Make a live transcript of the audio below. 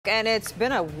And it's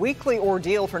been a weekly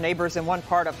ordeal for neighbors in one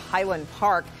part of Highland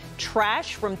Park.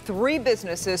 Trash from 3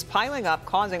 businesses piling up,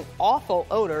 causing awful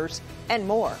odors and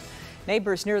more.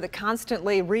 Neighbors near the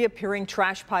constantly reappearing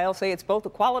trash pile say it's both a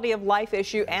quality of life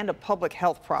issue and a public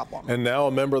health problem. And now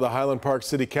a member of the Highland Park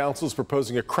City Council is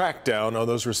proposing a crackdown on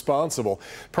those responsible.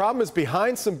 Problem is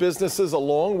behind some businesses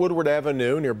along Woodward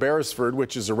Avenue near Beresford,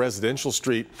 which is a residential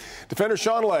street. Defender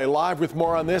Sean Lay live with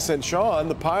more on this. And Sean,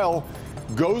 the pile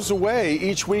goes away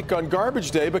each week on garbage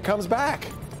day but comes back.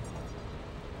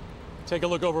 Take a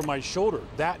look over my shoulder.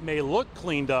 That may look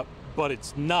cleaned up, but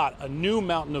it's not. A new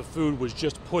mountain of food was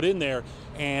just put in there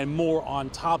and more on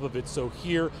top of it. So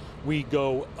here we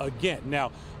go again.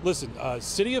 Now, listen,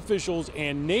 city officials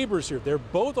and neighbors here, they're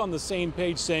both on the same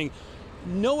page saying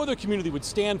no other community would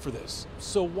stand for this.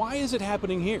 So why is it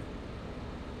happening here?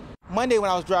 Monday when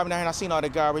I was driving down here and I seen all the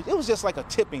garbage, it was just like a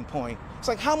tipping point. It's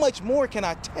like, how much more can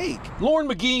I take? Lauren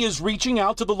McGee is reaching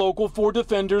out to the local 4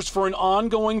 defenders for an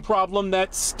ongoing problem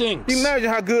that stinks. Imagine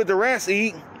how good the rats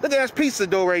eat. Look at that pizza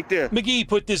dough right there. McGee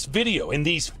put this video and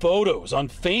these photos on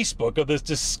Facebook of this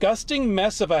disgusting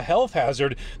mess of a health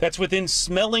hazard that's within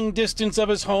smelling distance of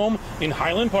his home in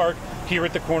Highland Park, here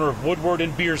at the corner of Woodward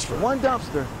and Beresford. One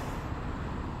dumpster,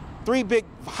 3 big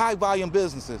high volume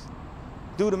businesses.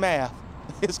 Do the math.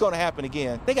 It's going to happen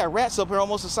again. They got rats up here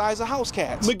almost the size of house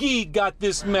cats. McGee got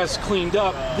this mess cleaned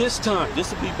up this time.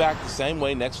 This will be back the same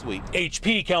way next week.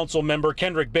 HP Council member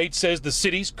Kendrick Bates says the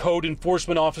city's code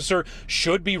enforcement officer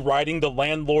should be writing the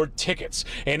landlord tickets.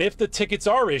 And if the tickets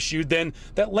are issued, then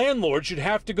that landlord should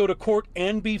have to go to court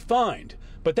and be fined.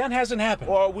 But that hasn't happened.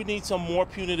 Or we need some more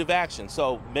punitive action.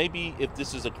 So maybe if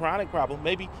this is a chronic problem,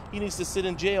 maybe he needs to sit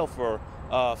in jail for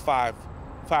 5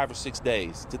 or 6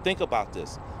 days to think about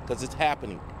this, because it's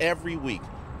happening every week,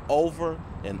 over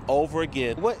and over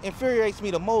again. What infuriates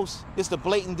me the most is the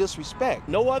blatant disrespect.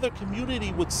 No other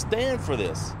community would stand for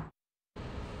this.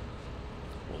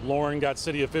 Lauren got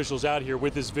city officials out here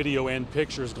with this video and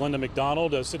pictures. Glenda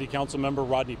McDonald, a city council member,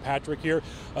 Rodney Patrick here,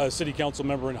 a city council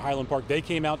member in Highland Park. They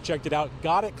came out, checked it out,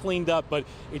 got it cleaned up, but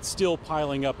it's still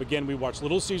piling up. Again, we watched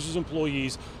Little Caesars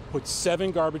employees put 7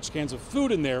 garbage cans of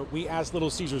food in there. We asked Little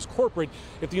Caesars corporate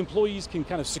if the employees can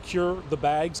kind of secure the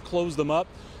bags, close them up.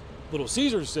 Little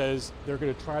Caesars says they're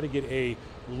going to try to get a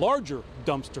larger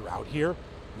dumpster out here.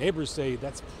 Neighbors say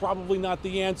that's probably not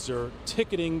the answer.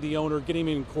 Ticketing the owner, getting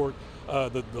him in court,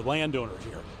 the landowner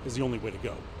here, is the only way to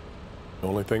go. The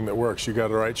only thing that works. You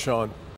got it right, Sean.